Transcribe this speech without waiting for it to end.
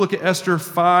Look at Esther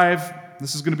 5.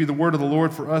 This is going to be the word of the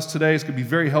Lord for us today. It's going to be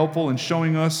very helpful in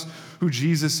showing us who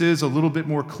Jesus is a little bit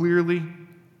more clearly.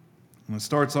 And it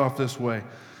starts off this way.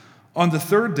 On the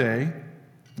third day,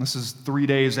 this is 3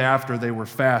 days after they were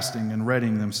fasting and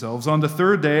readying themselves. On the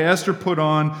third day, Esther put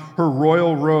on her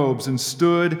royal robes and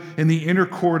stood in the inner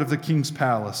court of the king's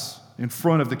palace, in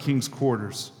front of the king's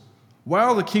quarters,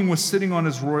 while the king was sitting on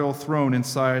his royal throne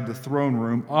inside the throne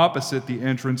room opposite the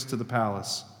entrance to the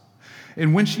palace.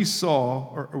 And when the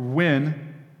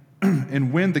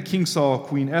king saw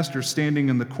Queen Esther standing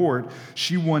in the court,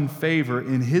 she won favor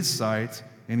in his sight,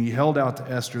 and he held out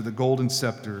to Esther the golden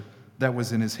scepter that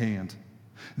was in his hand.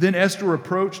 Then Esther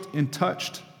approached and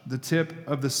touched the tip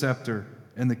of the scepter,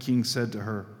 and the king said to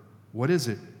her, "What is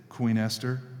it, Queen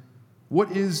Esther?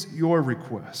 What is your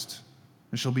request?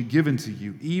 It shall be given to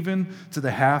you, even to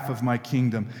the half of my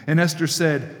kingdom." And Esther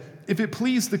said, "If it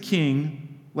please the king,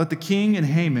 let the king and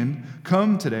Haman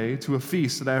come today to a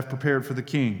feast that I have prepared for the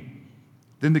king."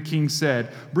 Then the king said,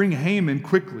 "Bring Haman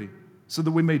quickly, so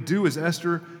that we may do as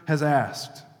Esther has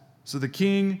asked." So the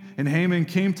king and Haman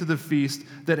came to the feast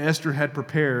that Esther had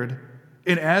prepared.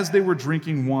 And as they were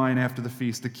drinking wine after the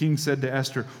feast, the king said to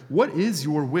Esther, "What is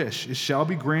your wish? It shall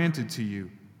be granted to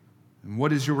you. And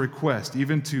what is your request?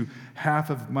 Even to half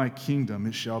of my kingdom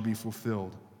it shall be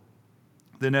fulfilled."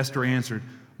 Then Esther answered,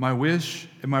 "My wish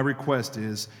and my request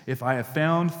is, if I have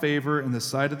found favor in the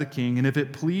sight of the king, and if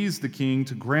it please the king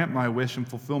to grant my wish and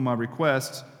fulfill my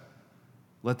request,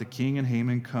 let the king and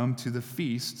Haman come to the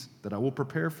feast that I will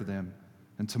prepare for them,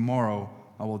 and tomorrow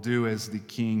I will do as the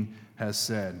king has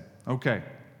said." Okay.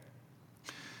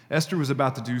 Esther was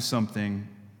about to do something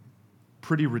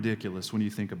pretty ridiculous when you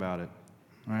think about it.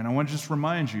 All right, I want to just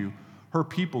remind you, her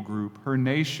people group, her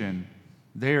nation,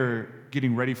 they're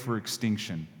getting ready for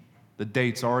extinction. The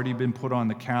date's already been put on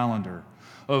the calendar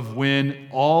of when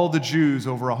all the Jews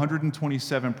over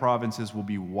 127 provinces will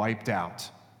be wiped out.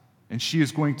 And she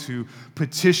is going to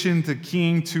petition the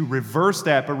king to reverse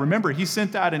that. But remember, he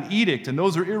sent out an edict, and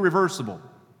those are irreversible,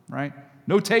 right?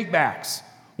 No takebacks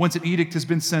once an edict has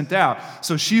been sent out.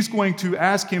 So she's going to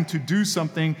ask him to do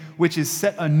something, which is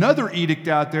set another edict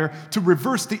out there to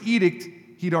reverse the edict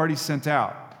he'd already sent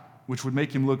out, which would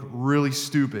make him look really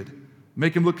stupid,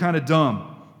 make him look kind of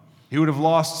dumb. He would have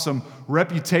lost some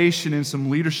reputation and some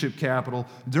leadership capital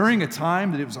during a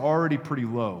time that it was already pretty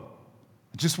low.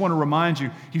 I just want to remind you,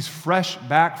 he's fresh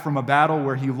back from a battle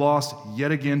where he lost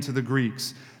yet again to the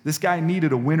Greeks. This guy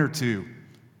needed a win or two,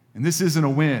 and this isn't a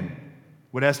win,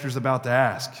 what Esther's about to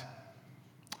ask.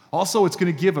 Also, it's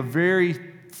going to give a very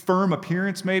firm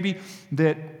appearance, maybe,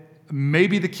 that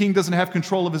maybe the king doesn't have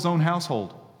control of his own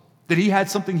household, that he had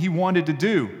something he wanted to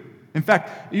do. In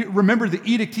fact, remember the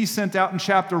edict he sent out in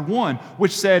chapter 1,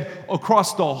 which said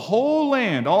across the whole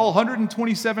land, all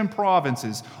 127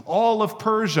 provinces, all of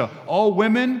Persia, all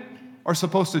women are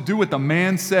supposed to do what the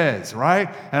man says,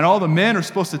 right? And all the men are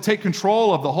supposed to take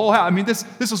control of the whole house. I mean, this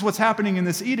is what's happening in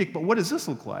this edict, but what does this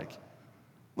look like?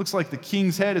 Looks like the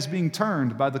king's head is being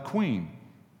turned by the queen.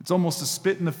 It's almost a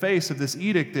spit in the face of this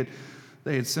edict that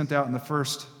they had sent out in the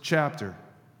first chapter.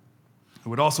 It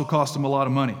would also cost them a lot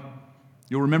of money.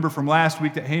 You'll remember from last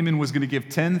week that Haman was going to give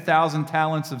 10,000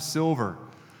 talents of silver.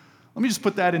 Let me just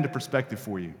put that into perspective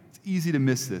for you. It's easy to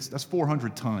miss this. That's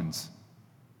 400 tons.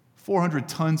 400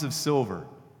 tons of silver.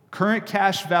 Current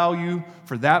cash value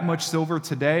for that much silver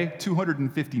today,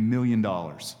 $250 million,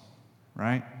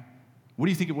 right? What do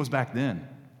you think it was back then?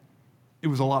 It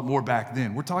was a lot more back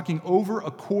then. We're talking over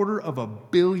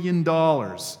 $250 million.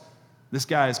 This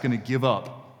guy is going to give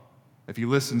up if he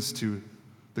listens to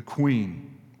the queen.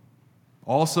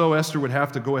 Also, Esther would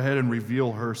have to go ahead and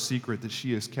reveal her secret that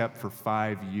she has kept for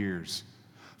 5 years.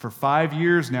 For 5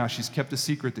 years now, she's kept a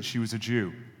secret that she was a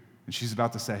Jew. And she's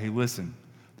about to say, "Hey, listen,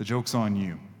 the joke's on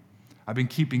you. I've been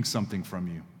keeping something from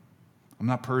you. I'm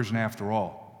not Persian after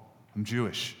all. I'm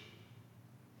Jewish."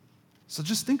 So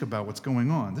just think about what's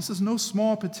going on. This is no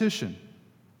small petition.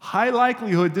 High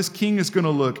likelihood this king is going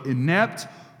to look inept,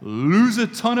 lose a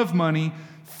ton of money,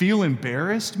 feel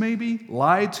embarrassed maybe,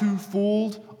 lied to,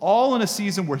 fooled, all in a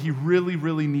season where he really,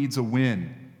 really needs a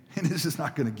win. And this is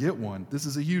not going to get one. This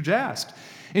is a huge ask.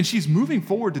 And she's moving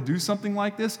forward to do something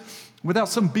like this without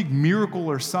some big miracle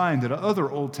or sign that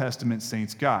other Old Testament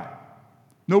saints got.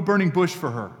 No burning bush for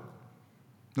her.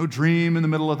 No dream in the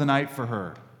middle of the night for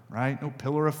her, right? No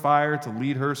pillar of fire to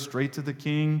lead her straight to the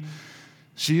king.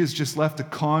 She is just left to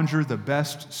conjure the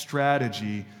best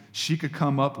strategy she could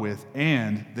come up with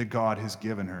and that God has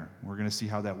given her. We're going to see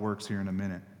how that works here in a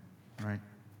minute, right?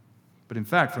 But in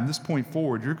fact, from this point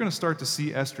forward, you're going to start to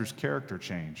see Esther's character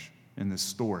change in this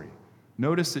story.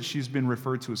 Notice that she's been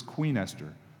referred to as Queen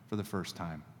Esther for the first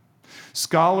time.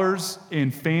 Scholars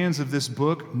and fans of this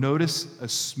book notice a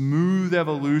smooth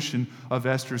evolution of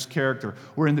Esther's character,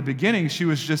 where in the beginning she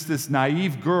was just this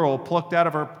naive girl plucked out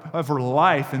of her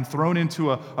life and thrown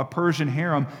into a Persian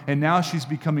harem, and now she's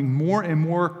becoming more and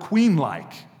more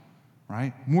queen-like,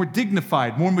 right? More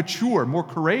dignified, more mature, more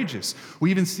courageous.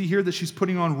 We even see here that she's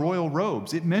putting on royal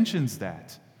robes. It mentions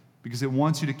that because it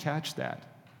wants you to catch that.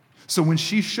 So when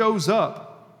she shows up,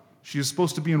 she is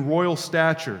supposed to be in royal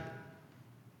stature,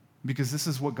 because this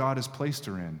is what God has placed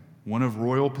her in, one of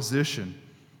royal position.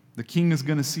 The king is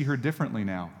going to see her differently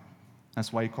now.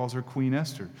 That's why he calls her Queen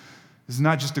Esther. This is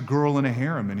not just a girl in a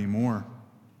harem anymore.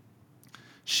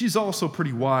 She's also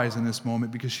pretty wise in this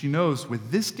moment because she knows with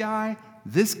this guy,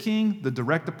 this king, the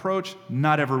direct approach,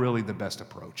 not ever really the best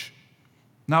approach.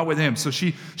 Not with him. So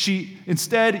she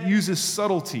instead uses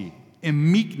subtlety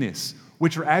and meekness,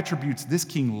 which are attributes this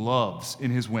king loves in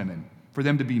his women, for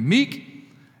them to be meek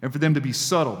and for them to be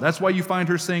subtle. That's why you find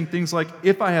her saying things like,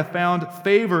 if I have found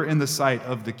favor in the sight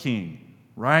of the king,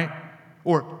 right?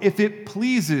 Or if it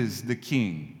pleases the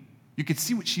king. You can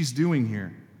see what she's doing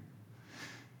here.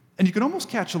 And you can almost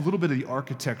catch a little bit of the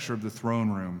architecture of the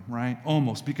throne room, right?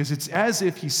 Almost, because it's as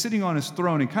if he's sitting on his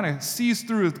throne and kind of sees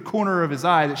through the corner of his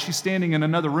eye that she's standing in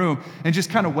another room and just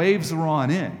kind of waves her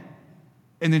on in.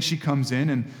 And then she comes in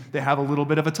and they have a little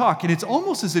bit of a talk. And it's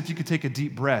almost as if you could take a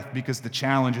deep breath because the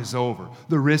challenge is over.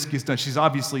 The risk is done. She's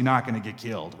obviously not going to get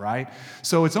killed, right?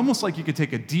 So it's almost like you could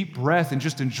take a deep breath and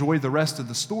just enjoy the rest of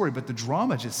the story. But the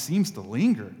drama just seems to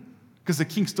linger because the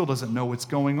king still doesn't know what's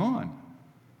going on.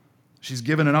 She's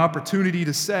given an opportunity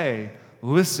to say,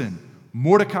 listen,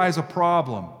 Mordecai's a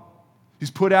problem. He's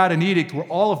put out an edict where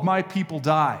all of my people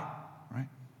die, right?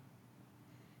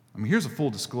 I mean, here's a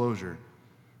full disclosure.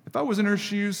 If I was in her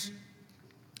shoes,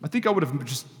 I think I would have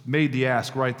just made the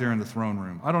ask right there in the throne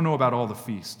room. I don't know about all the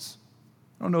feasts.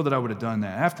 I don't know that I would have done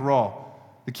that. After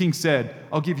all, the king said,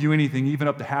 I'll give you anything, even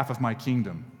up to half of my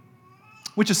kingdom,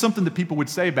 which is something that people would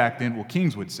say back then, well,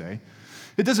 kings would say.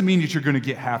 It doesn't mean that you're going to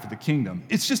get half of the kingdom.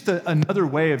 It's just another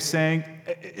way of saying,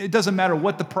 it doesn't matter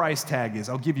what the price tag is,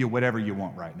 I'll give you whatever you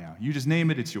want right now. You just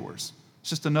name it, it's yours. It's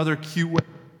just another cute way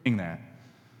of saying that.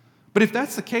 But if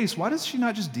that's the case, why does she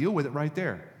not just deal with it right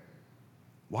there?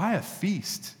 Why a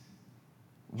feast?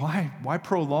 Why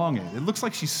prolong it? It looks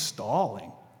like she's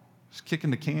stalling. She's kicking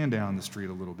the can down the street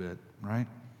a little bit, right?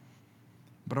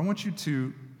 But I want you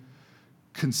to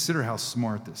consider how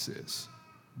smart this is,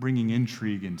 bringing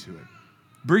intrigue into it.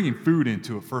 Bringing food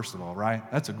into it, first of all, right?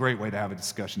 That's a great way to have a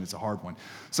discussion. It's a hard one.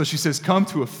 So she says, come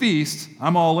to a feast.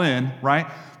 I'm all in, right?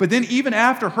 But then even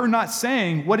after her not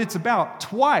saying what it's about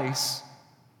twice,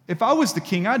 if I was the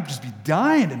king, I'd just be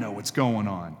dying to know what's going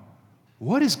on.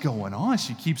 What is going on?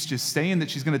 She keeps just saying that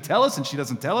she's going to tell us, and she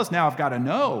doesn't tell us. Now I've got to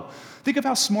know. Think of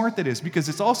how smart that is, because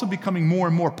it's also becoming more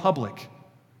and more public.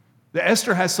 That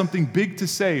Esther has something big to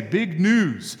say, big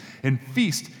news, and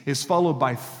feast is followed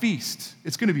by feast.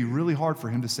 It's going to be really hard for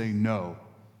him to say no,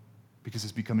 because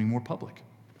it's becoming more public.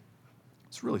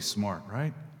 It's really smart,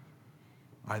 right?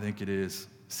 I think it is.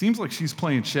 Seems like she's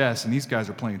playing chess, and these guys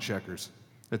are playing checkers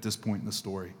at this point in the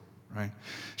story. Right?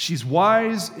 She's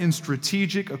wise and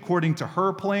strategic according to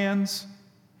her plans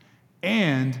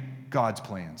and God's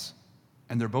plans.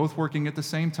 And they're both working at the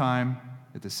same time,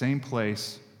 at the same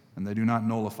place, and they do not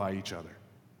nullify each other.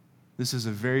 This is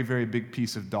a very, very big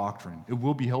piece of doctrine. It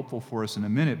will be helpful for us in a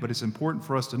minute, but it's important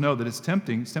for us to know that it's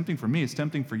tempting. It's tempting for me. It's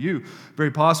tempting for you,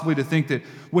 very possibly, to think that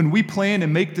when we plan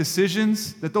and make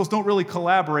decisions, that those don't really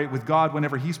collaborate with God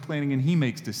whenever He's planning and He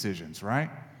makes decisions, right?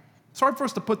 It's hard for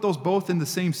us to put those both in the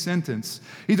same sentence.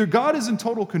 Either God is in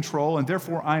total control and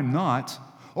therefore I'm not,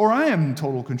 or I am in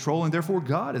total control and therefore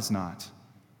God is not.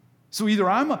 So either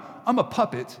I'm a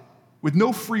puppet with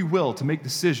no free will to make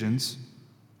decisions,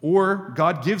 or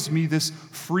God gives me this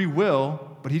free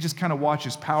will, but He just kind of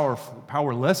watches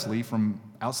powerlessly from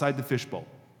outside the fishbowl.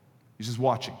 He's just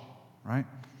watching, right?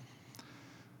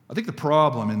 I think the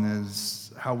problem in this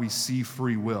is how we see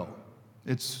free will.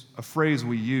 It's a phrase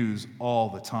we use all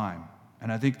the time,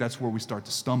 and I think that's where we start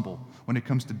to stumble when it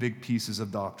comes to big pieces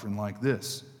of doctrine like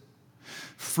this.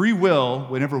 Free will,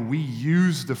 whenever we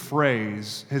use the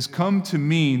phrase, has come to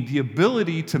mean the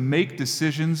ability to make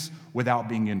decisions without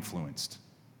being influenced.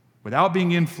 Without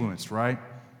being influenced, right?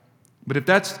 But if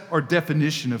that's our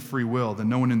definition of free will, then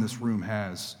no one in this room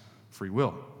has free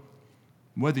will.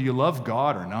 Whether you love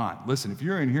God or not. Listen, if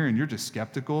you're in here and you're just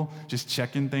skeptical, just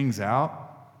checking things out,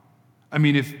 I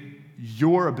mean, if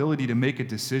your ability to make a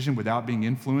decision without being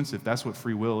influenced, if that's what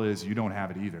free will is, you don't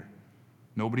have it either.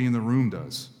 Nobody in the room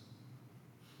does.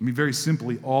 I mean, very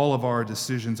simply, all of our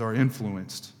decisions are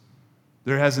influenced.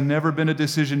 There has never been a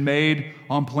decision made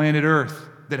on planet Earth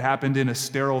that happened in a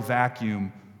sterile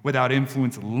vacuum without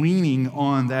influence leaning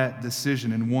on that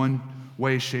decision in one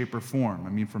way, shape, or form. I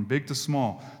mean, from big to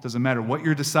small. Doesn't matter what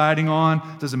you're deciding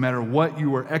on, doesn't matter what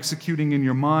you are executing in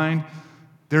your mind,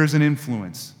 there's an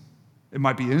influence. It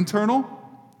might be internal,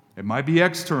 it might be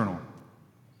external.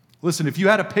 Listen, if you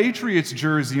had a Patriots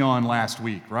jersey on last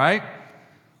week, right?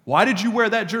 Why did you wear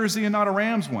that jersey and not a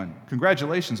Rams one?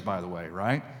 Congratulations, by the way,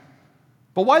 right?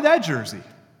 But why that jersey?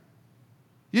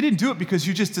 You didn't do it because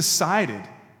you just decided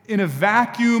in a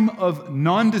vacuum of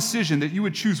non-decision that you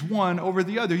would choose one over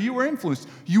the other. You were influenced.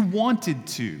 You wanted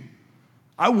to.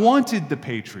 I wanted the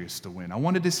Patriots to win. I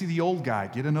wanted to see the old guy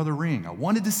get another ring. I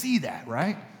wanted to see that,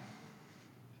 right?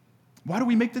 Why do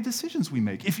we make the decisions we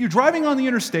make? If you're driving on the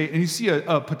interstate and you see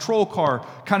a patrol car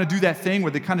kind of do that thing where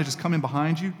they kind of just come in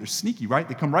behind you, they're sneaky, right?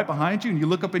 They come right behind you and you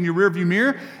look up in your rearview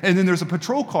mirror and then there's a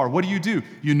patrol car. What do?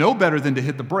 You know better than to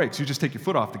hit the brakes. You just take your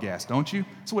foot off the gas, don't you?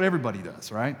 That's what everybody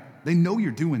does, right? They know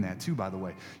you're doing that too, by the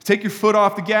way. You take your foot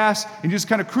off the gas and you just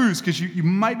kind of cruise because you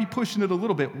might be pushing it a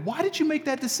little bit. Why did you make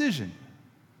that decision?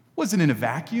 Was it in a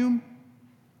vacuum?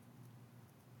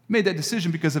 You made that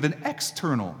decision because of an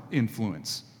external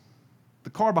influence. The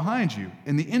car behind you,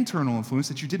 and the internal influence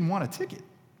that you didn't want a ticket,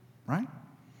 right?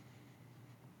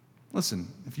 Listen,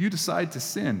 if you decide to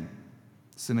sin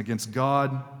against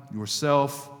God,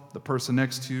 yourself, the person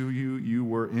next to you, you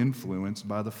were influenced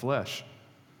by the flesh.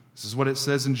 This is what it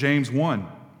says in James 1,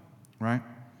 right?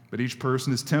 But each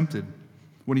person is tempted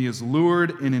when he is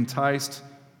lured and enticed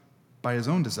by his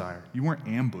own desire. You weren't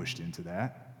ambushed into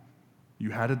that.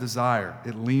 You had a desire.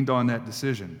 It leaned on that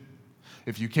decision.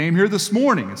 If you came here this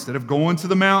morning instead of going to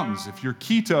the mountains, if you're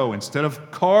keto instead of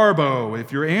carbo,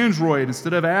 if you're Android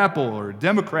instead of Apple or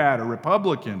Democrat or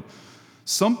Republican,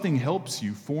 something helps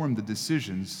you form the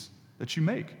decisions that you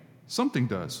make. Something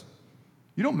does.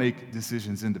 You don't make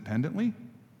decisions independently.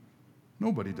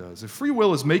 Nobody does. If free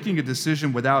will is making a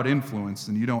decision without influence,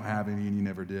 then you don't have any and you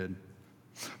never did.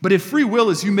 But if free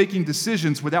will is you making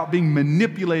decisions without being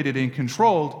manipulated and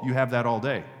controlled, you have that all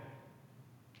day.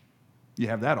 You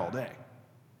have that all day.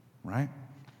 Right?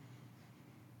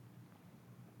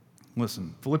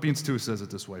 Listen, Philippians 2 says it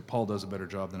this way. Paul does a better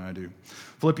job than I do.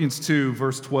 Philippians 2,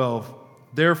 verse 12.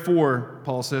 Therefore,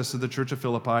 Paul says to the church of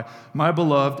Philippi, my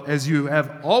beloved, as you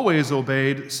have always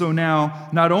obeyed, so now,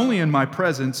 not only in my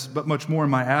presence, but much more in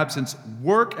my absence,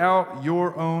 work out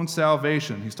your own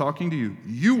salvation. He's talking to you.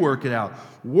 You work it out.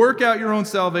 Work out your own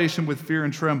salvation with fear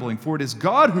and trembling, for it is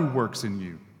God who works in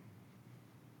you,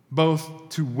 both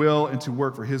to will and to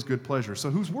work for his good pleasure. So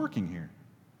who's working here?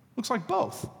 Looks like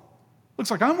both.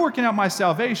 Looks like I'm working out my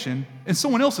salvation and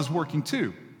someone else is working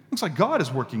too. Looks like God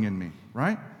is working in me,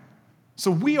 right?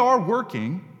 So we are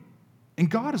working and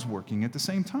God is working at the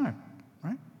same time,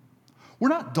 right? We're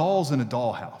not dolls in a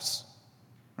dollhouse,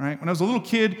 right? When I was a little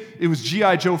kid, it was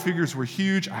G.I. Joe figures were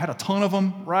huge. I had a ton of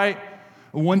them, right?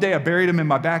 One day I buried them in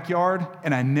my backyard,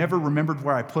 and I never remembered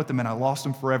where I put them, and I lost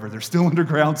them forever. They're still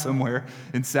underground somewhere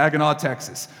in Saginaw,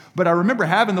 Texas. But I remember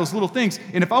having those little things,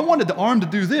 and if I wanted the arm to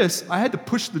do this, I had to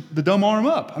push the dumb arm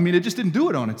up. I mean, it just didn't do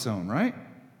it on its own, right?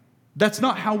 That's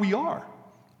not how we are.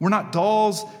 We're not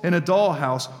dolls in a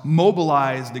dollhouse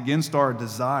mobilized against our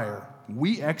desire.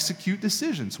 We execute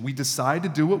decisions. We decide to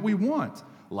do what we want.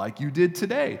 Like you did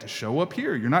today, to show up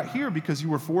here. You're not here because you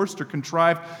were forced or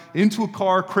contrived into a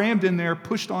car, crammed in there,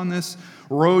 pushed on this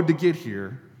road to get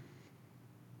here.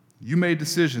 You made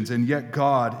decisions, and yet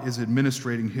God is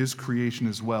administrating his creation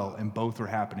as well, and both are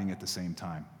happening at the same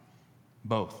time.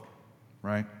 Both,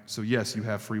 right? So yes, you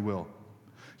have free will.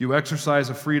 You exercise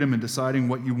a freedom in deciding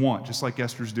what you want, just like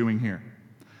Esther's doing here.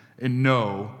 And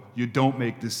no, you don't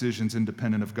make decisions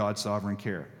independent of God's sovereign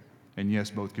care. And yes,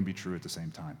 both can be true at the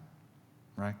same time.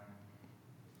 Right?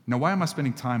 Now, why am I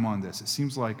spending time on this? It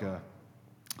seems like a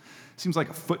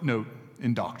footnote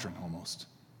in doctrine almost,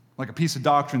 like a piece of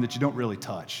doctrine that you don't really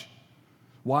touch.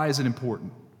 Why is it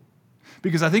important?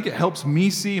 Because I think it helps me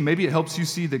see, and maybe it helps you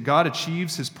see, that God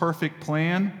achieves his perfect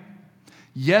plan.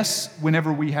 Yes,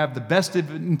 whenever we have the best of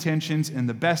intentions and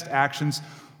the best actions,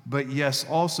 but yes,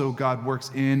 also God works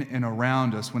in and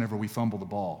around us whenever we fumble the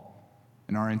ball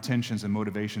and our intentions and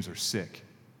motivations are sick.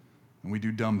 And we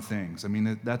do dumb things. I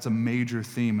mean, that's a major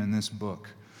theme in this book.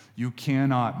 You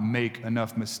cannot make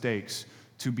enough mistakes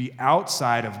to be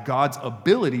outside of God's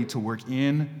ability to work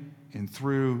in and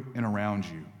through and around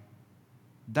you.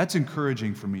 That's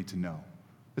encouraging for me to know.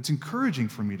 It's encouraging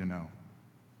for me to know.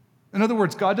 In other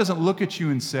words, God doesn't look at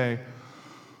you and say,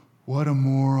 what a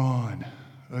moron.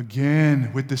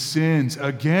 again with the sins,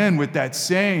 again with that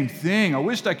same thing. I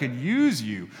wished I could use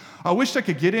you. I wished I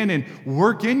could get in and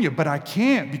work in you, but I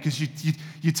can't because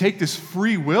you take this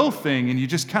free will thing and you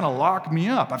just kind of lock me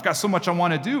up. I've got so much I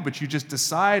want to do, but you just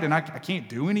decide and I can't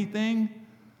do anything.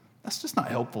 That's just not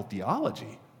helpful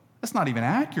theology. That's not even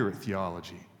accurate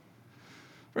theology.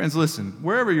 Friends, listen,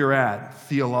 wherever you're at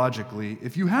theologically,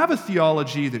 if you have a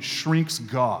theology that shrinks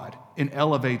God and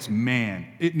elevates man,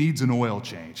 it needs an oil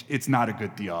change. It's not a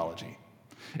good theology.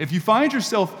 If you find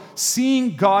yourself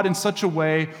seeing God in such a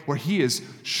way where he is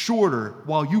shorter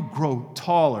while you grow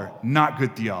taller, not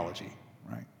good theology,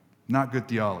 right? Not good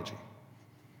theology.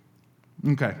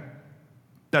 Okay,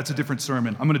 that's a different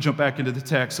sermon. I'm going to jump back into the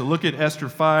text. So look at Esther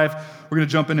 5. We're going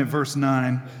to jump in at verse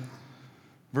 9.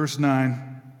 Verse 9.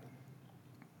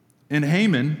 And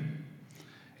Haman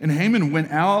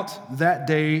went out that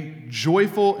day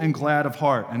joyful and glad of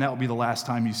heart. And that will be the last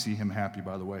time you see him happy,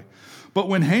 by the way. But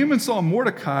when Haman saw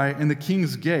Mordecai in the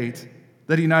king's gate,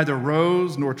 that he neither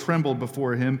rose nor trembled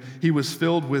before him, he was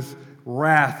filled with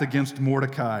wrath against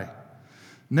Mordecai.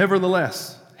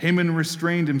 Nevertheless, Haman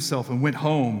restrained himself and went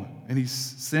home, and he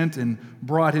sent and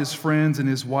brought his friends and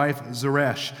his wife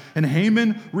Zeresh. And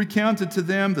Haman recounted to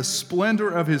them the splendor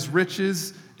of his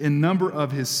riches, in number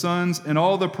of his sons, and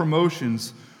all the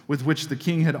promotions with which the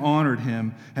king had honored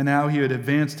him, and how he had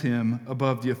advanced him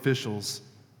above the officials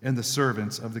and the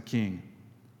servants of the king.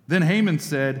 Then Haman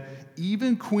said,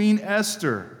 even Queen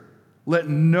Esther, let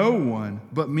no one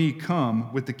but me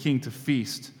come with the king to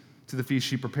the feast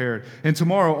she prepared. And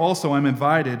tomorrow also I'm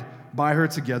invited by her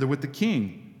together with the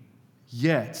king.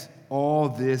 Yet all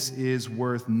this is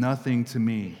worth nothing to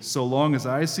me, so long as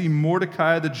I see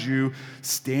Mordecai the Jew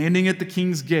standing at the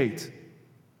king's gate.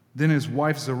 Then his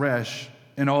wife Zeresh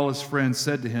and all his friends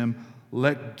said to him,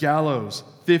 let gallows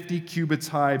 50 cubits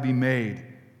high be made,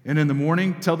 and in the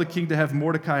morning tell the king to have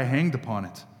Mordecai hanged upon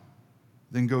it.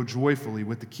 Then go joyfully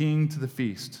with the king to the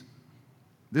feast.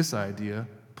 This idea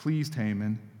pleased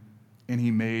Haman, and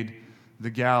he made the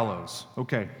gallows.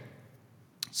 Okay,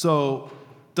 so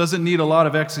doesn't need a lot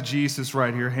of exegesis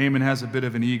right here. Haman has a bit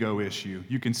of an ego issue.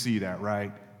 You can see that,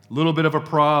 right? A little bit of a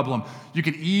problem. You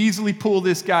can easily pull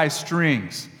this guy's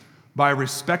strings by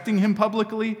respecting him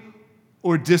publicly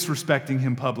or disrespecting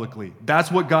him publicly. That's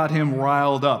what got him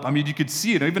riled up. I mean, you could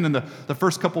see it even in the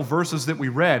first couple verses that we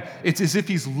read. It's as if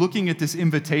he's looking at this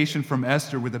invitation from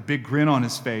Esther with a big grin on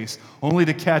his face, only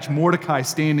to catch Mordecai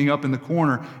standing up in the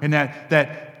corner and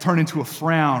that turn into a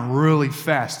frown really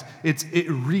fast. It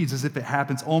reads as if it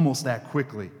happens almost that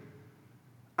quickly.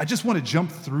 I just want to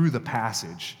jump through the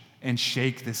passage and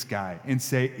shake this guy and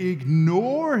say,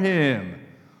 ignore him.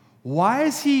 Why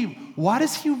does he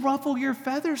ruffle your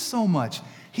feathers so much?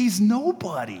 He's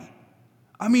nobody.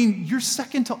 I mean, you're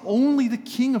second to only the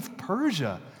king of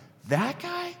Persia. That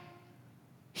guy,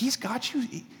 he's got you,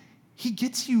 he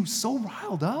gets you so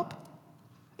riled up.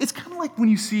 It's kind of like when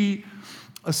you see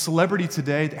a celebrity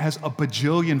today that has a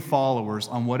bajillion followers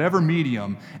on whatever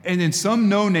medium, and then some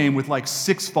no-name with like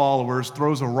 6 followers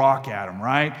throws a rock at him,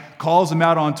 right? Calls him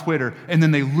out on Twitter, and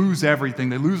then they lose everything.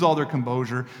 They lose all their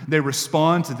composure. They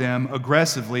respond to them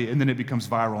aggressively, and then it becomes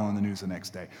viral on the news the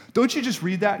next day. Don't you just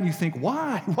read that and you think,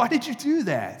 why? Why did you do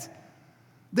that?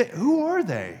 Who are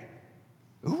they?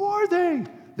 Who are they?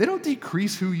 They don't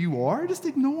decrease who you are. Just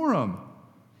ignore them.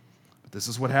 But this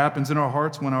is what happens in our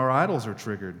hearts when our idols are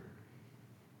triggered.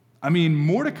 I mean,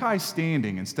 Mordecai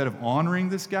standing instead of honoring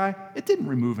this guy, it didn't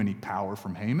remove any power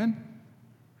from Haman.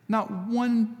 Not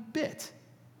one bit.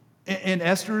 And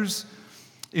Esther's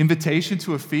invitation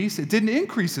to a feast, it didn't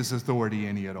increase his authority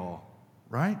any at all,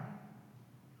 right?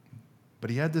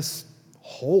 But he had this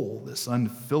hole, this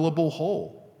unfillable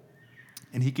hole.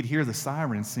 And he could hear the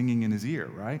sirens singing in his ear,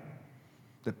 right?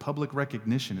 That public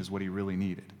recognition is what he really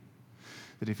needed.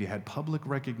 That if he had public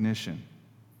recognition,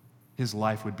 his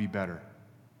life would be better.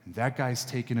 And that guy's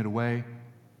taking it away,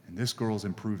 and this girl's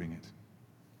improving it.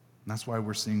 And that's why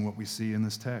we're seeing what we see in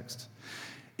this text.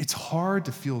 It's hard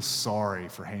to feel sorry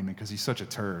for Haman because he's such a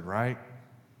turd, right?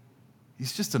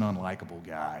 He's just an unlikable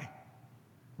guy.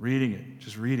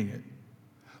 Just reading it.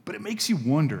 But it makes you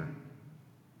wonder,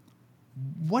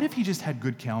 what if he just had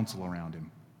good counsel around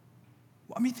him?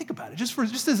 I mean, think about it,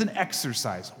 just as an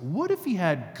exercise. What if he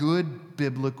had good,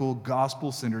 biblical,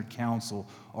 gospel-centered counsel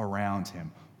around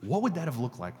him? What would that have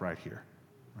looked like right here,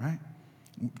 right?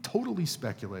 I'm totally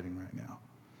speculating right now.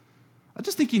 I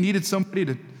just think he needed somebody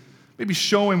to maybe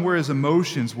show him where his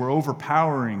emotions were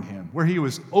overpowering him, where he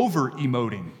was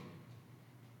over-emoting,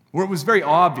 where it was very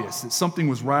obvious that something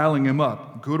was riling him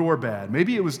up, good or bad.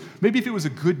 Maybe if it was a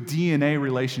good DNA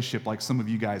relationship like some of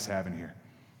you guys have in here,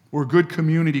 or a good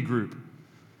community group,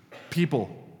 people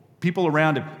People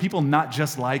around him, people not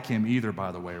just like him either,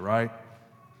 by the way, right?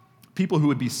 People who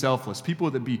would be selfless, people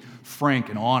that would be frank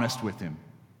and honest with him,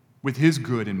 with his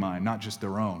good in mind, not just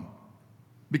their own.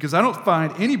 Because I don't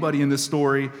find anybody in this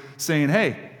story saying,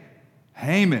 hey,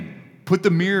 Haman, put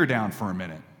the mirror down for a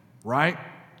minute, right?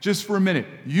 Just for a minute.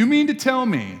 You mean to tell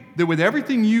me that with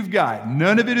everything you've got,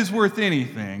 none of it is worth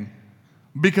anything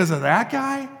because of that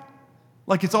guy?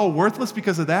 Like it's all worthless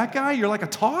because of that guy? You're like a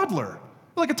toddler.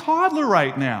 You're like a toddler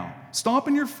right now,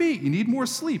 stomping your feet. You need more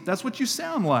sleep. That's what you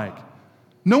sound like.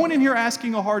 No one in here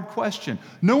asking a hard question.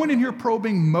 No one in here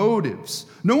probing motives.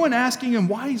 No one asking him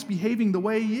why he's behaving the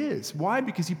way he is. Why?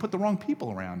 Because he put the wrong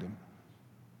people around him.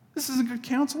 This isn't good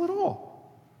counsel at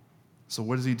all. So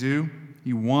what does he do?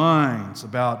 He whines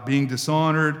about being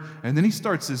dishonored, and then he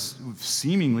starts this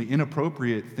seemingly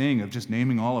inappropriate thing of just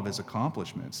naming all of his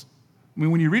accomplishments. I mean,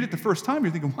 when you read it the first time,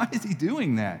 you're thinking, why is he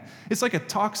doing that? It's like a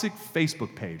toxic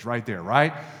Facebook page right there,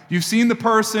 right? You've seen the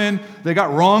person, they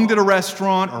got wronged at a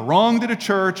restaurant, or wronged at a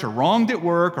church, or wronged at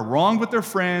work, or wronged with their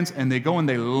friends, and they go and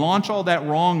they launch all that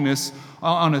wrongness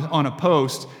on a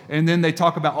post, and then they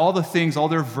talk about all the things, all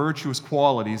their virtuous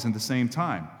qualities at the same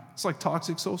time. It's like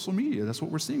toxic social media. That's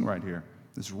what we're seeing right here,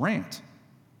 this rant.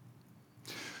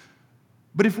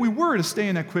 But if we were to stay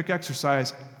in that quick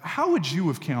exercise, how would you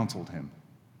have counseled him?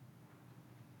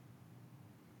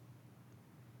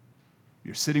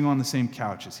 You're sitting on the same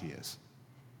couch as he is.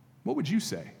 What would you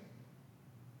say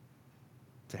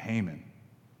to Haman?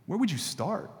 Where would you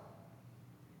start?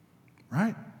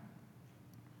 Right?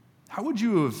 How would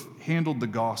you have handled the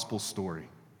gospel story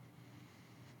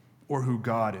or who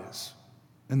God is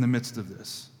in the midst of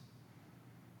this?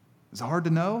 Is it hard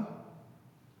to know?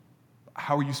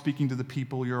 How are you speaking to the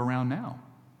people you're around now?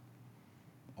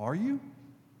 Are you?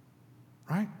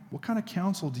 Right? What kind of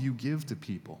counsel do you give to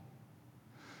people?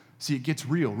 See, it gets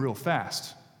real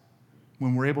fast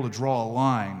when we're able to draw a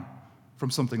line from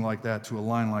something like that to a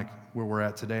line like where we're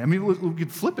at today. I mean, we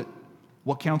could flip it.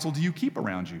 What counsel do you keep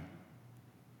around you?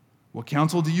 What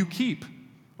counsel do you keep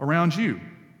around you?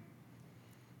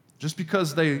 Just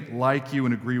because they like you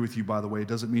and agree with you, by the way,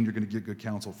 doesn't mean you're going to get good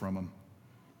counsel from them.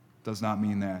 Does not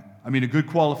mean that. I mean, a good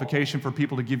qualification for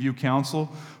people to give you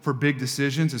counsel for big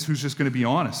decisions is who's just going to be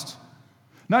honest.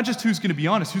 Not just who's going to be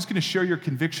honest, who's going to share your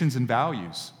convictions and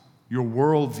values, your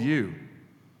worldview.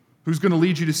 Who's going to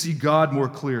lead you to see God more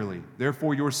clearly,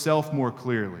 therefore yourself more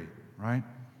clearly, right?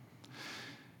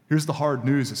 Here's the hard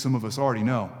news that some of us already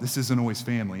know. This isn't always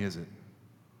family, is it?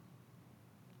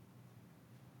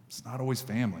 It's not always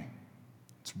family.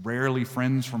 It's rarely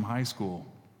friends from high school.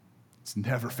 It's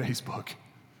never Facebook,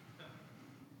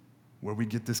 where we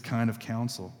get this kind of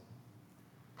counsel.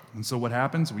 And so what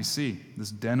happens? We see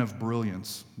this den of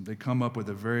brilliance. They come up with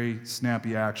a very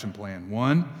snappy action plan.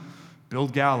 One,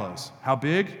 build gallows. How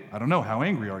big? I don't know. How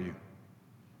angry are you?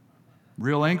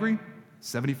 Real angry?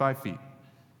 75 feet.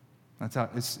 That's how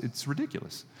it's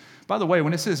ridiculous. By the way,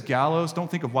 when it says gallows, don't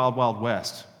think of Wild Wild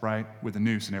West, right? With a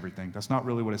noose and everything. That's not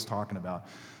really what it's talking about.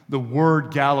 The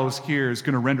word gallows here is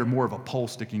going to render more of a pole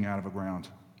sticking out of the ground.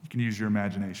 You can use your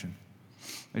imagination.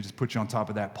 They just put you on top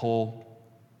of that pole,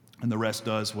 and the rest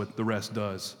does what the rest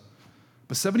does.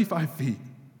 But 75 feet,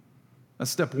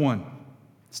 that's step one.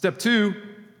 Step two,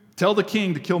 tell the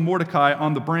king to kill Mordecai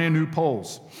on the brand new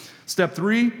poles. Step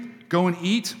three, go and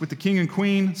eat with the king and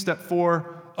queen. Step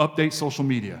four, update social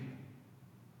media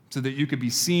so that you could be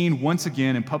seen once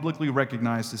again and publicly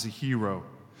recognized as a hero.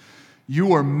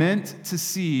 You are meant to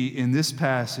see in this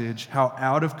passage how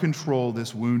out of control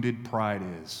this wounded pride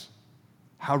is,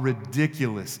 how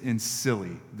ridiculous and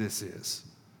silly this is,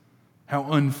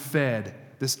 how unfed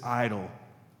this idol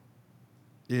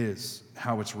is,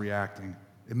 how it's reacting.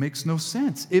 It makes no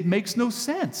sense. It makes no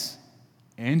sense.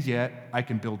 And yet, I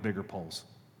can build bigger poles.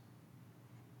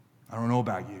 I don't know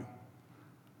about you.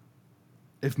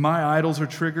 If my idols are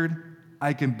triggered,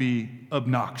 I can be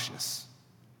obnoxious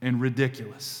and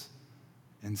ridiculous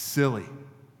and silly.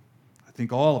 I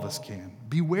think all of us can.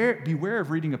 Beware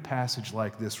of reading a passage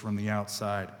like this from the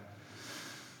outside.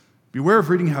 Beware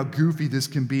of reading how goofy this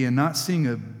can be and not seeing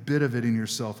a bit of it in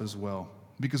yourself as well,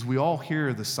 because we all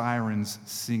hear the sirens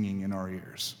singing in our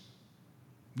ears.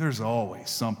 There's always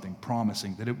something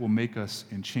promising that it will make us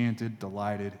enchanted,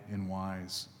 delighted, and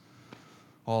wise.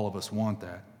 All of us want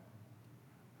that.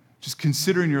 Just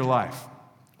consider in your life,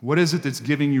 what is it that's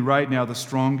giving you right now the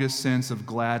strongest sense of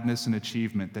gladness and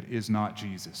achievement that is not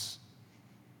Jesus?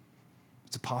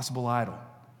 It's a possible idol.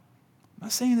 I'm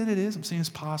not saying that it is, I'm saying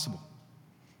it's possible.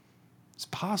 It's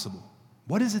possible.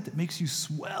 What is it that makes you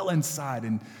swell inside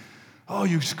and, oh,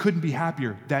 you just couldn't be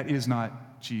happier? That is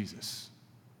not Jesus.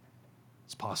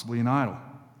 It's possibly an idol.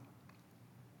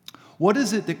 What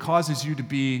is it that causes you to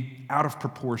be out of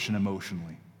proportion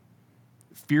emotionally?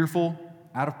 Fearful,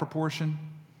 out of proportion?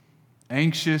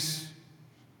 Anxious,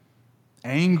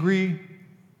 angry,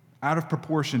 out of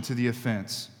proportion to the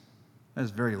offense? That is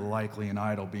very likely an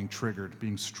idol being triggered,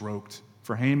 being stroked.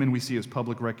 For Haman, we see his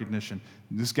public recognition.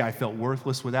 This guy felt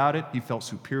worthless without it. He felt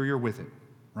superior with it,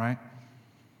 right?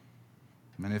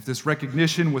 And if this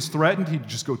recognition was threatened, he'd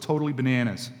just go totally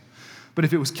bananas. But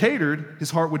if it was catered,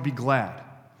 his heart would be glad.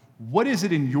 What is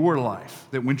it in your life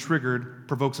that, when triggered,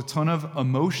 provokes a ton of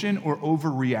emotion or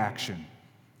overreaction,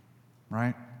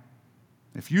 right?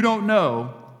 If you don't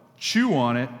know, chew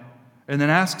on it, and then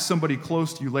ask somebody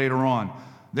close to you later on.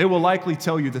 They will likely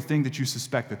tell you the thing that you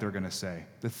suspect that they're going to say,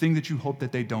 the thing that you hope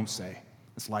that they don't say.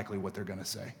 That's likely what they're going to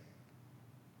say,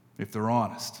 if they're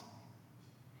honest.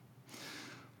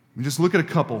 We just look at a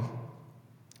couple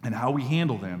and how we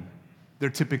handle them. They're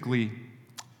typically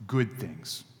good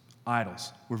things,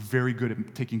 idols. We're very good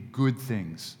at taking good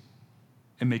things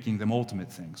and making them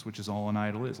ultimate things, which is all an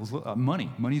idol is.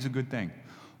 Money's a good thing.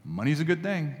 Money's a good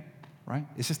thing, right?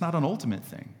 It's just not an ultimate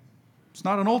thing. It's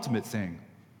not an ultimate thing.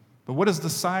 But what does the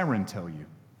siren tell you?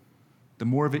 The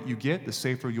more of it you get, the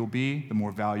safer you'll be, the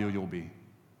more value you'll be.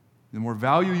 The more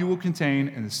value you will contain,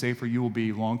 and the safer you will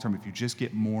be long term if you just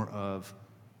get more of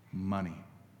money.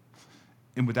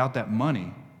 And without that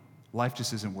money, life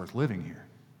just isn't worth living here,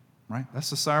 right? That's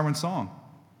the siren song.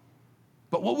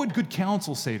 But what would good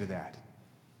counsel say to that?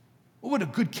 What would a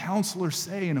good counselor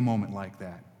say in a moment like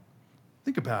that?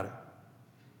 Think about it.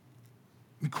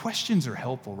 I mean, questions are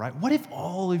helpful, right? What if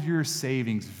all of your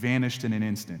savings vanished in an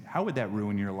instant? How would that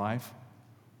ruin your life?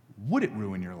 Would it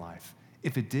ruin your life?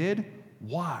 If it did,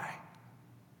 why?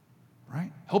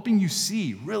 Right? Helping you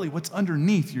see really what's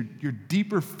underneath your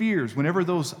deeper fears whenever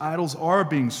those idols are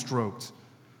being stroked.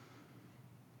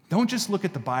 Don't just look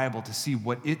at the Bible to see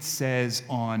what it says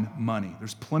on money.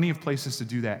 There's plenty of places to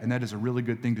do that, and that is a really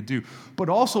good thing to do. But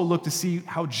also look to see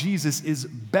how Jesus is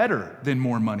better than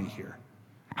more money here.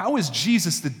 How is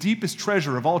Jesus the deepest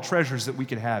treasure of all treasures that we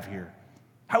could have here?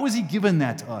 How has he given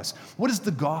that to us? What does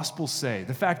the gospel say?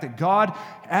 The fact that God,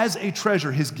 as a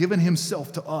treasure, has given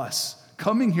himself to us,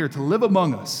 coming here to live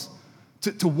among us,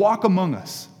 to walk among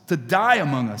us, to die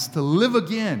among us, to live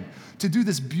again, to do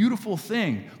this beautiful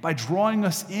thing by drawing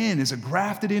us in as a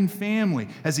grafted-in family,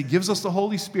 as he gives us the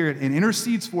Holy Spirit and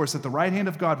intercedes for us at the right hand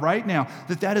of God right now,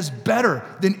 that is better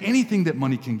than anything that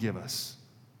money can give us.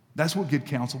 That's what good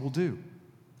counsel will do.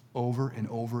 Over and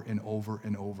over and over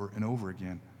and over and over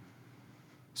again.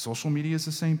 Social media is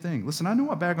the same thing. Listen, I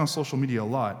know I bag on social media a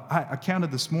lot. I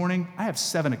counted this morning. I have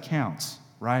 7 accounts,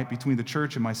 right, between the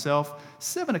church and myself.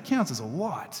 7 accounts is a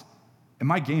lot. And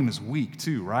my game is weak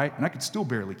too, right? And I could still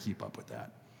barely keep up with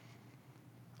that.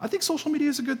 I think social media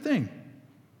is a good thing,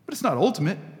 but it's not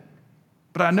ultimate.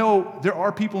 But I know there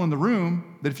are people in the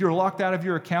room that if you're locked out of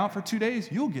your account for 2 days,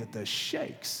 you'll get the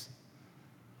shakes,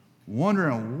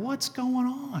 wondering what's going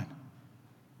on.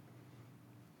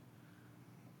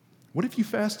 What if you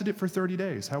fasted it for 30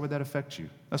 days? How would that affect you?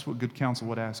 That's what good counsel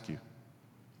would ask you.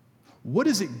 What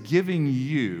is it giving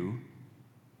you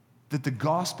that the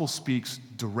gospel speaks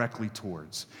directly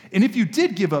towards? And if you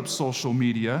did give up social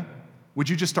media, would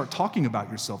you just start talking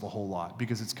about yourself a whole lot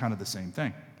because it's kind of the same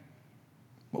thing?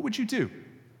 What would you do?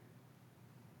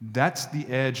 That's the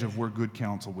edge of where good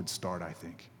counsel would start, I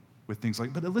think, with things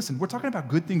like, but listen, we're talking about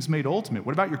good things made ultimate.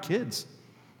 What about your kids?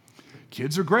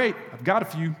 Kids are great. I've got a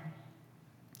few.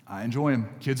 I enjoy them.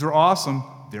 Kids are awesome.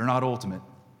 They're not ultimate.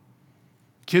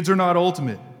 Kids are not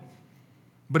ultimate.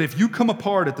 But if you come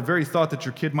apart at the very thought that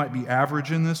your kid might be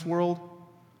average in this world,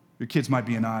 your kids might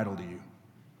be an idol to you.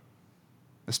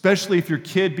 Especially if your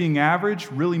kid being average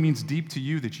really means deep to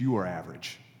you that you are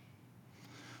average,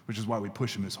 which is why we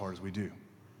push them as hard as we do.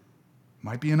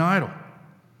 Might be an idol.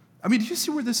 I mean, do you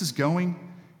see where this is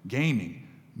going? Gaming,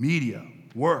 media,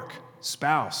 work,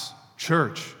 spouse,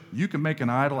 church. You can make an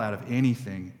idol out of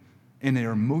anything, and they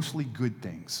are mostly good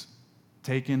things,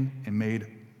 taken and made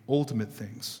ultimate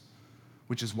things,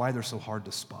 which is why they're so hard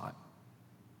to spot,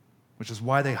 which is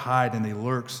why they hide and they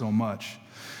lurk so much.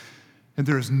 And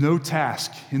there is no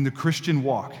task in the Christian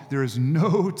walk, there is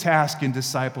no task in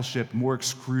discipleship more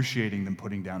excruciating than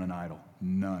putting down an idol.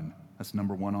 None. That's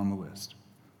number one on the list,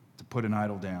 to put an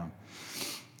idol down.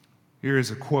 Here is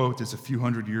a quote that's a few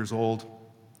hundred years old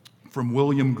from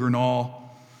William Gurnall.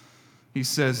 He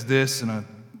says this in a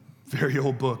very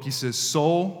old book. He says,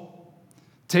 "Soul,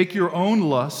 take your own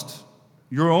lust,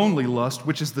 your only lust,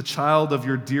 which is the child of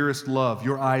your dearest love,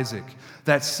 your Isaac,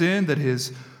 that sin that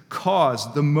has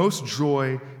caused the most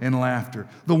joy and laughter,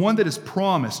 the one that has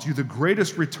promised you the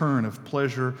greatest return of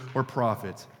pleasure or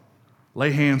profit.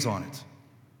 Lay hands on it,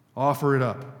 Offer it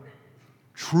up.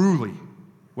 Truly,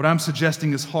 what I'm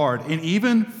suggesting is hard, and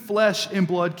even flesh and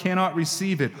blood cannot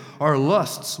receive it. Our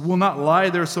lusts will not lie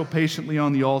there so patiently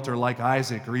on the altar like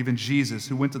Isaac or even Jesus,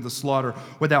 who went to the slaughter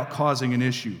without causing an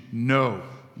issue. No,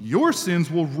 your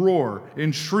sins will roar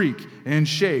and shriek and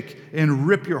shake and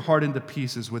rip your heart into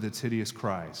pieces with its hideous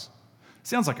cries.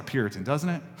 Sounds like a Puritan, doesn't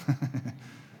it?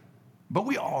 But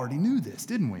we already knew this,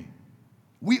 didn't we?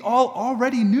 We all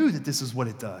already knew that this is what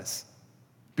it does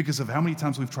because of how many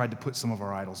times we've tried to put some of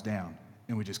our idols down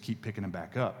and we just keep picking them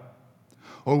back up.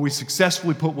 Or we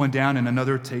successfully put one down and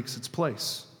another takes its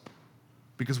place.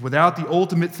 Because without the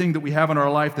ultimate thing that we have in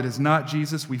our life that is not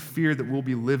Jesus, we fear that we'll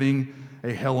be living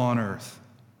a hell on earth.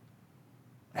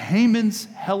 Haman's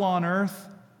hell on earth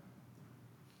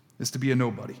is to be a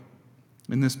nobody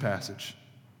in this passage,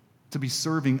 to be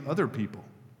serving other people,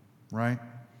 right?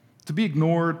 To be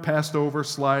ignored, passed over,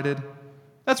 slighted.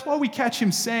 That's why we catch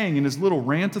him saying in his little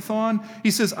rant-a-thon,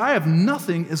 he says, I have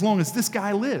nothing as long as this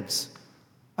guy lives.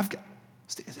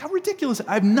 How ridiculous.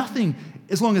 I have nothing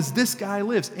as long as this guy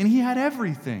lives. And he had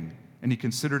everything. And he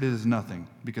considered it as nothing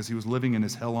because he was living in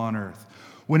his hell on earth.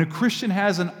 When a Christian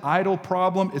has an idol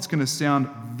problem, it's going to sound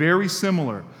very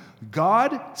similar.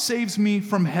 God saves me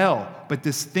from hell, but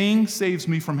this thing saves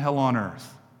me from hell on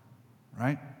earth.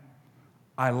 Right?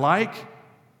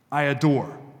 I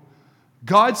adore.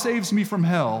 God saves me from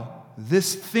hell.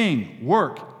 This thing,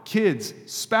 work, kids,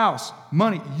 spouse,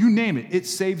 money, you name it, it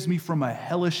saves me from a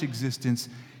hellish existence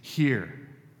here.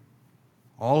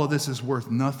 All of this is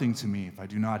worth nothing to me if I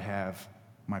do not have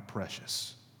my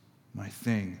precious, my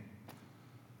thing.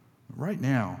 Right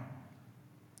now,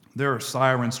 there are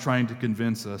sirens trying to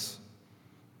convince us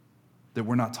that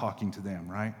we're not talking to them,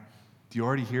 right? Do you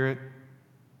already hear it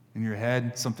in your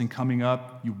head? Something coming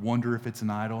up, you wonder if it's an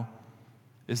idol.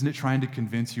 Isn't it trying to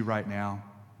convince you right now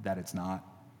that it's not?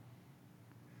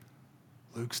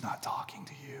 Luke's not talking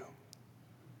to you.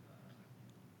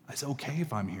 It's okay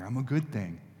if I'm here. I'm a good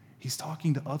thing. He's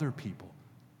talking to other people,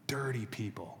 dirty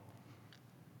people,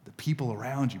 the people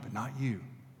around you, but not you.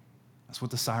 That's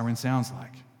what the siren sounds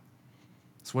like.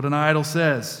 That's what an idol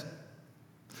says.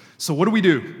 So what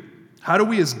do? How do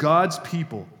we as God's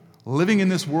people, living in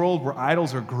this world where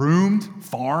idols are groomed,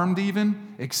 farmed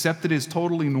even, accepted as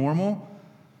totally normal,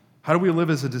 how do we live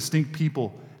as a distinct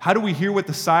people? How do we hear what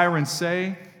the sirens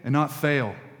say and not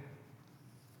fail?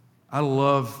 I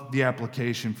love the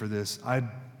application for this. I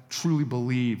truly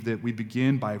believe that we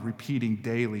begin by repeating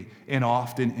daily and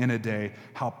often in a day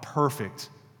how perfect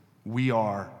we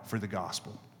are for the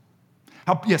gospel.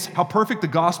 How perfect the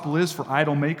gospel is for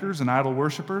idol makers and idol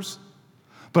worshipers,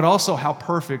 but also how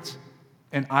perfect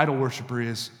an idol worshiper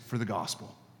is for the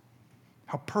gospel.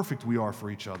 How perfect we are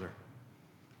for each other.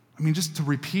 I mean, just to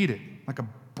repeat it like a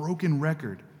broken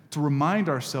record, to remind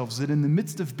ourselves that in the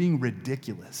midst of being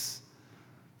ridiculous,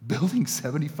 building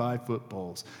 75-foot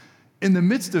poles, in the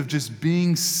midst of just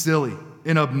being silly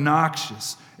and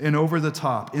obnoxious and over the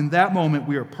top, in that moment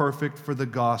we are perfect for the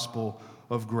gospel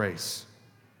of grace.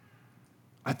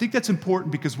 I think that's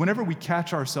important because whenever we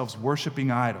catch ourselves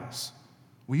worshiping idols,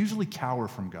 we usually cower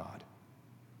from God.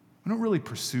 We don't really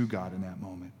pursue God in that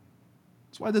moment.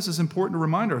 That's why this is important to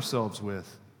remind ourselves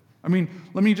with. I mean,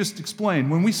 let me just explain.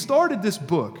 When we started this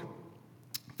book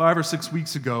 5 or 6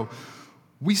 weeks ago,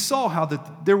 we saw how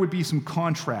that there would be some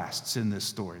contrasts in this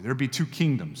story. There would be two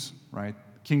kingdoms, right?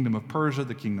 The kingdom of Persia,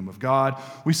 the kingdom of God.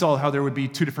 We saw how there would be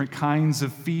two different kinds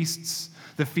of feasts.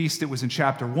 The feast that was in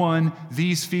chapter 1,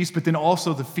 these feasts, but then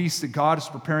also the feast that God is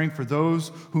preparing for those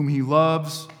whom he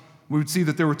loves. We would see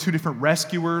that there were two different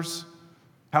rescuers,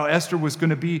 how Esther was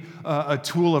going to be a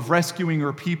tool of rescuing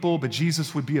her people, but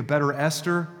Jesus would be a better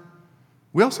Esther.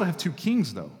 We also have two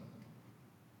kings, though.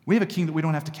 We have a king that we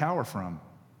don't have to cower from.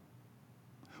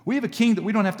 We have a king that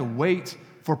we don't have to wait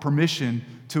for permission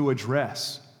to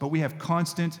address, but we have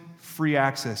constant, free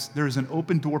access. There is an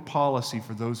open door policy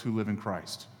for those who live in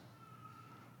Christ.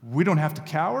 We don't have to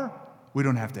cower. We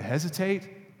don't have to hesitate.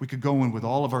 We could go in with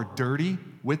all of our dirty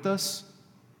with us.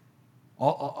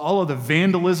 All of the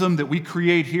vandalism that we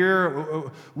create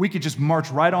here, we could just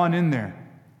march right on in there.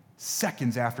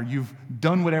 Seconds after you've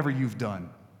done whatever you've done.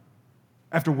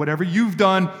 After whatever you've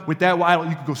done with that idol,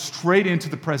 you could go straight into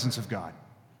the presence of God.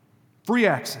 Free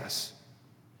access.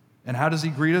 And how does he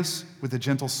greet us? With a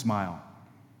gentle smile.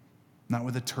 Not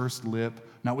with a terse lip,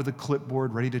 not with a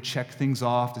clipboard ready to check things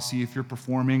off to see if you're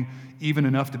performing even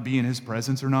enough to be in his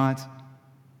presence or not.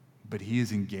 But he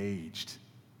is engaged.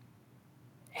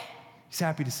 He's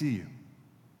happy to see you.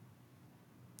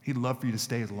 He'd love for you to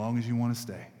stay as long as you want to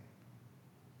stay.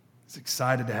 He's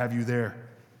excited to have you there.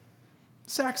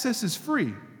 This access is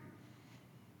free,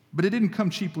 but it didn't come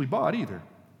cheaply bought either.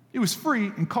 It was free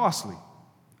and costly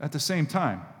at the same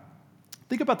time.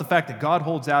 Think about the fact that God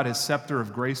holds out his scepter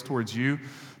of grace towards you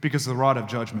because the rod of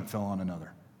judgment fell on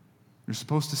another. You're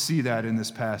supposed to see that in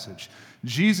this passage.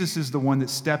 Jesus is the one that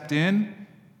stepped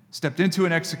into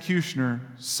an executioner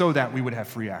so that we would have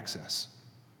free access.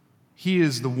 He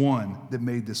is the one that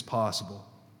made this possible.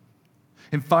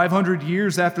 And 500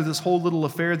 years after this whole little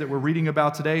affair that we're reading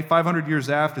about today, 500 years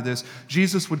after this,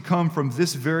 Jesus would come from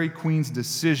this very queen's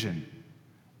decision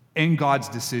and God's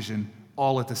decision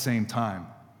all at the same time.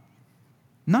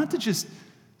 Not to just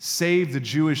save the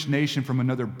Jewish nation from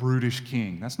another brutish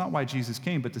king. That's not why Jesus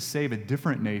came, but to save a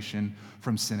different nation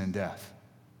from sin and death,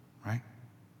 right?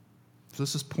 So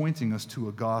this is pointing us to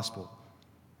a gospel.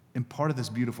 And part of this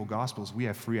beautiful gospel is we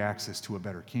have free access to a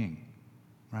better king,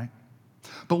 right?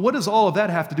 But what does all of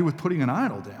that have to do with putting an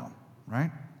idol down,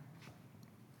 right?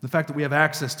 The fact that we have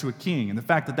access to a king and the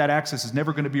fact that that access is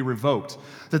never going to be revoked,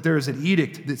 that there is an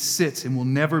edict that sits and will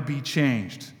never be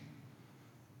changed.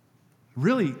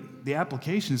 Really, the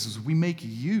application is we make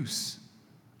use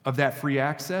of that free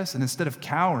access, and instead of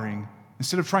cowering,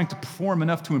 instead of trying to perform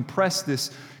enough to impress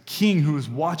this king who is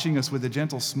watching us with a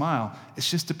gentle smile, it's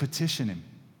just to petition him.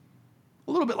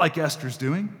 A little bit like Esther's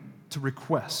doing, to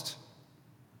request.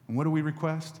 And what do we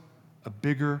request? A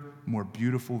bigger, more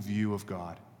beautiful view of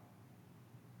God.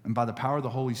 And by the power of the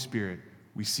Holy Spirit,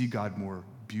 we see God more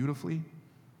beautifully,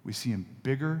 we see him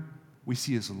bigger, we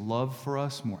see his love for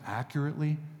us more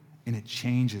accurately, and it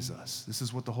changes us. This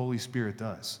is what the Holy Spirit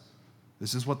does.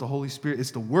 This is what the Holy Spirit,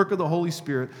 it's the work of the Holy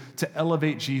Spirit to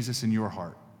elevate Jesus in your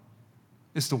heart.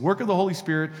 It's the work of the Holy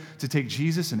Spirit to take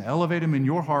Jesus and elevate him in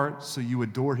your heart so you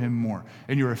adore him more,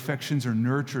 and your affections are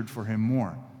nurtured for him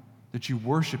more, that you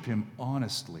worship him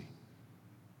honestly,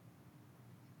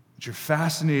 that you're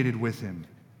fascinated with him,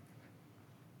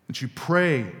 that you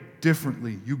pray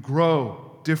differently, you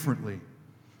grow differently.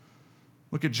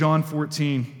 Look at John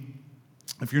 14.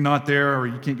 If you're not there or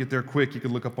you can't get there quick, you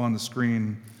can look up on the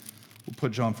screen. We'll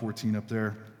put John 14 up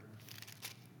there.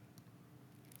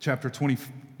 Chapter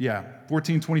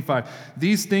 14:25.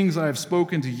 These things I have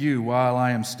spoken to you while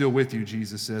I am still with you,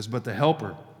 Jesus says, but the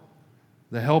Helper.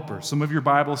 Some of your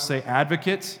Bibles say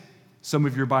advocate. Some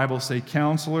of your Bibles say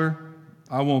counselor.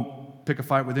 I won't pick a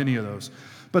fight with any of those.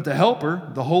 But the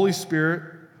Helper, the Holy Spirit,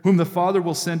 whom the Father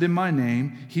will send in my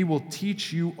name, he will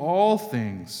teach you all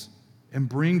things and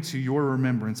bring to your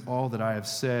remembrance all that I have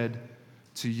said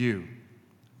to you.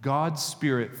 God's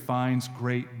Spirit finds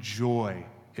great joy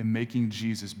in making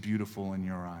Jesus beautiful in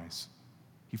your eyes.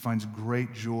 He finds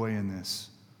great joy in this.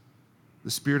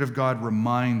 The Spirit of God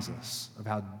reminds us of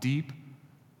how deep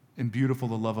and beautiful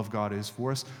the love of God is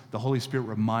for us. The Holy Spirit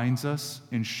reminds us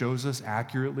and shows us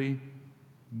accurately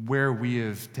where we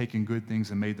have taken good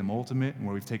things and made them ultimate, and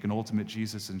where we've taken ultimate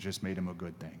Jesus and just made him a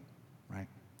good thing, right?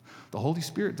 The Holy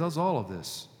Spirit does all of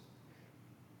this.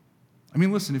 I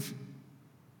mean, listen, if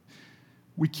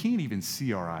we can't even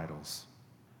see our idols,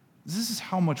 this is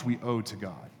how much we owe to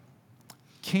God.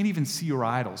 Can't even see your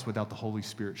idols without the Holy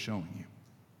Spirit showing you.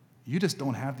 You just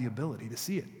don't have the ability to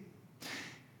see it.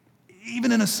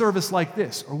 Even in a service like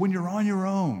this, or when you're on your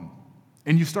own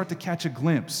and you start to catch a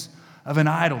glimpse of an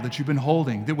idol that you've been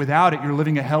holding, that without it you're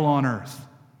living a hell on earth,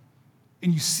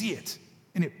 and you see it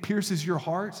and it pierces your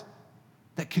heart,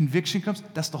 that conviction comes,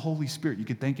 that's the Holy Spirit. You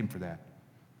can thank him for that.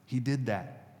 He did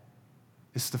that.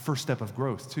 It's the first step of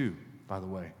growth too, by the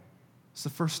way. It's the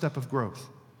first step of growth.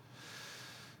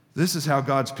 This is how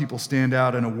God's people stand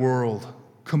out in a world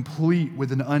complete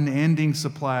with an unending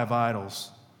supply of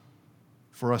idols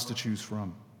for us to choose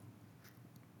from.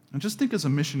 And just think as a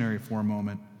missionary for a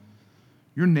moment.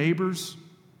 Your neighbors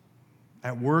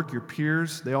at work, your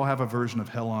peers, they all have a version of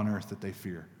hell on earth that they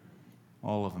fear.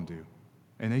 All of them do.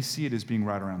 And they see it as being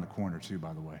right around the corner too,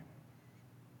 by the way.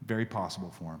 Very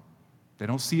possible for them. They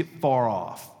don't see it far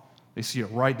off. They see it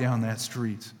right down that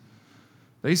street.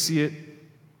 They see it.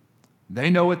 They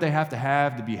know what they have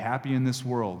to be happy in this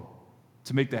world,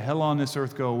 to make the hell on this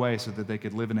earth go away so that they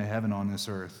could live in a heaven on this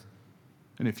earth.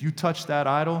 And if you touch that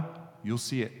idol, you'll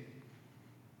see it.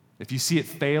 If you see it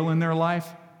fail in their life,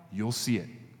 you'll see it.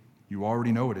 You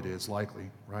already know what it is, likely,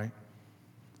 right?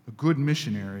 A good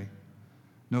missionary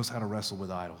knows how to wrestle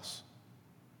with idols.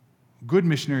 A good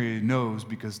missionary knows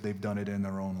because they've done it in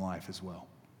their own life as well,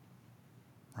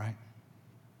 right?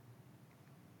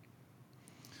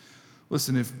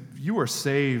 Listen, if you are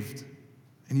saved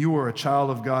and you are a child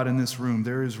of God in this room,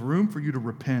 there is room for you to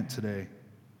repent today.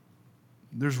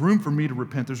 There's room for me to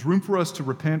repent. There's room for us to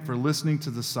repent for listening to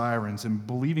the sirens and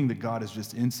believing that God is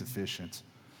just insufficient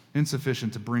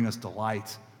to bring us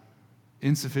delight,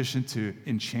 insufficient to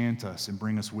enchant us and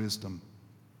bring us wisdom,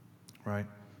 right?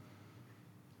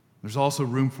 There's also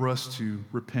room for us to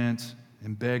repent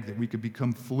and beg that we could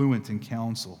become fluent in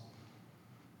counsel,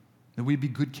 that we'd be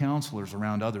good counselors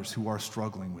around others who are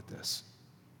struggling with this,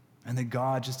 and that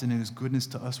God, just in his goodness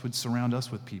to us, would surround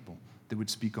us with people that would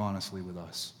speak honestly with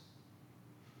us.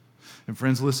 And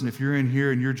friends, listen, if you're in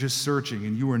here and you're just searching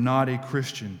and you are not a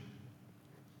Christian,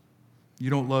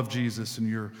 you don't love Jesus and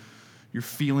you're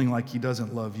feeling like he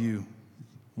doesn't love you,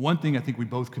 one thing I think we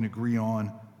both can agree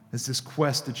on is this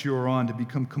quest that you're on to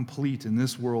become complete in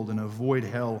this world and avoid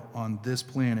hell on this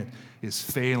planet is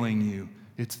failing you.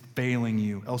 It's failing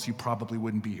you, else you probably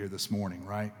wouldn't be here this morning,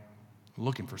 right?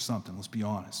 Looking for something, let's be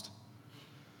honest.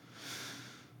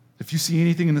 If you see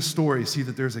anything in the story, see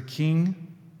that there's a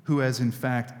king who has in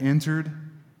fact entered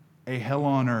a hell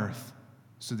on earth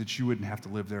so that you wouldn't have to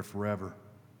live there forever,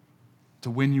 to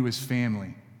win you his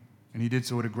family, and he did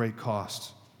so at a great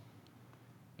cost.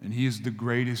 And he is the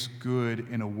greatest good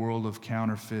in a world of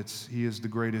counterfeits. He is the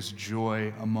greatest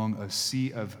joy among a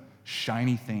sea of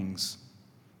shiny things,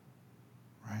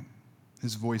 right?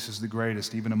 His voice is the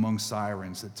greatest, even among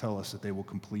sirens that tell us that they will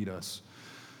complete us.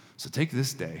 So take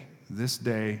this day,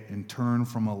 and turn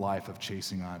from a life of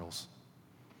chasing idols.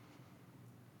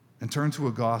 And turn to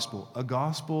a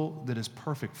gospel that is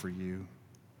perfect for you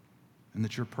and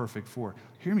that you're perfect for.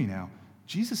 Hear me now.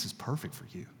 Jesus is perfect for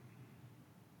you.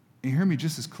 And hear me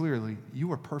just as clearly,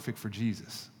 you are perfect for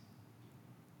Jesus.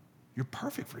 You're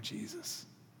perfect for Jesus.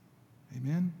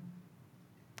 Amen?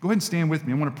 Go ahead and stand with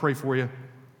me. I want to pray for you.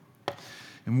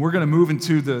 And we're going to move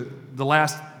into the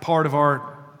last part of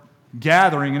our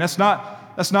gathering. And that's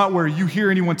not where you hear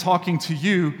anyone talking to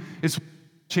you. It's a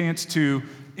chance to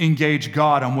engage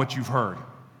God on what you've heard.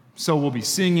 So we'll be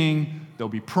singing. They'll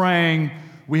be praying.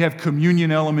 We have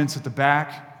communion elements at the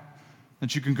back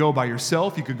that you can go by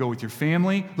yourself. You could go with your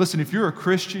family. Listen, if you're a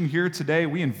Christian here today,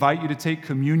 we invite you to take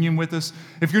communion with us.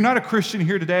 If you're not a Christian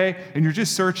here today and you're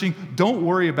just searching, don't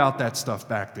worry about that stuff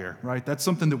back there, right? That's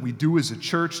something that we do as a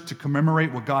church to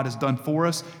commemorate what God has done for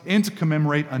us and to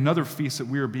commemorate another feast that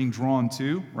we are being drawn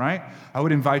to, right? I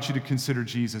would invite you to consider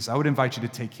Jesus. I would invite you to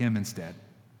take him instead,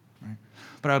 right?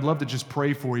 But I'd love to just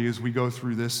pray for you as we go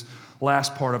through this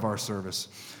last part of our service.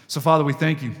 So, Father, we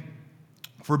thank you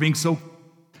for being so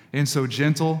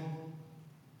gentle,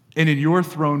 and in your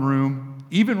throne room,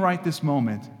 even right this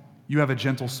moment, you have a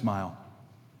gentle smile.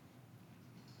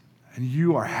 And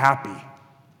you are happy.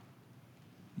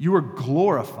 You are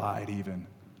glorified even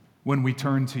when we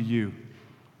turn to you.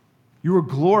 You are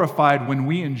glorified when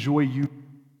we enjoy you.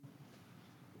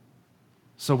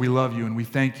 So we love you and we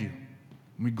thank you.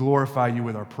 And we glorify you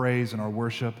with our praise and our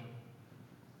worship.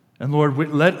 And Lord,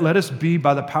 let us be,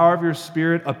 by the power of your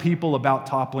Spirit, a people about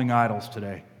toppling idols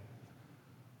today.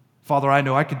 Father, I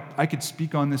know I could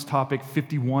speak on this topic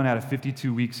 51 out of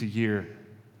 52 weeks a year,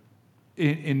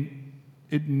 and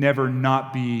it never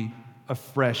not be a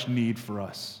fresh need for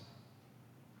us.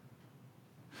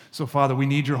 So, Father, we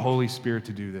need your Holy Spirit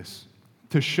to do this,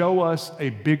 to show us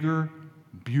a bigger,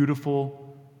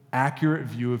 beautiful, accurate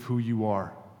view of who you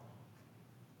are,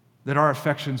 that our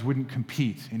affections wouldn't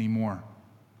compete anymore,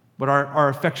 but our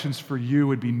affections for you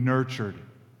would be nurtured.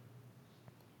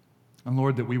 And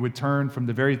Lord, that we would turn from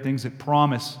the very things that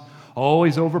promise,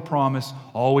 always overpromise,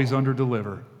 always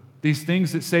underdeliver. These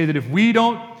things that say that if we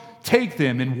don't take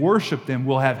them and worship them,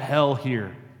 we'll have hell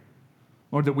here.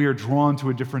 Lord, that we are drawn to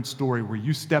a different story where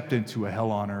you stepped into a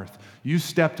hell on earth. You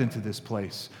stepped into this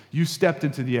place. You stepped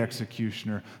into the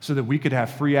executioner so that we could have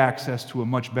free access to a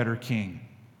much better king.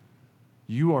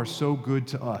 You are so good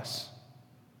to us.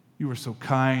 You are so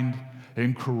kind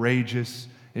and courageous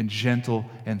and gentle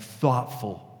and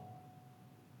thoughtful.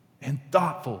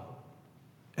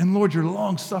 And Lord, you're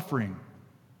long-suffering.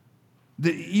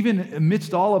 That even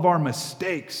amidst all of our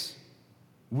mistakes,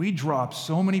 we drop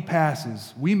so many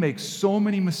passes, we make so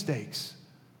many mistakes,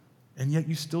 and yet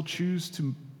you still choose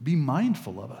to be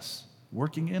mindful of us,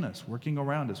 working in us, working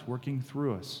around us, working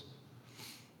through us.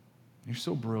 You're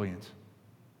so brilliant.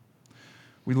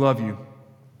 We love you.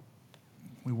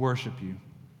 We worship you.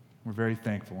 We're very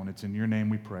thankful, and it's in your name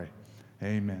we pray.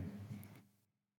 Amen.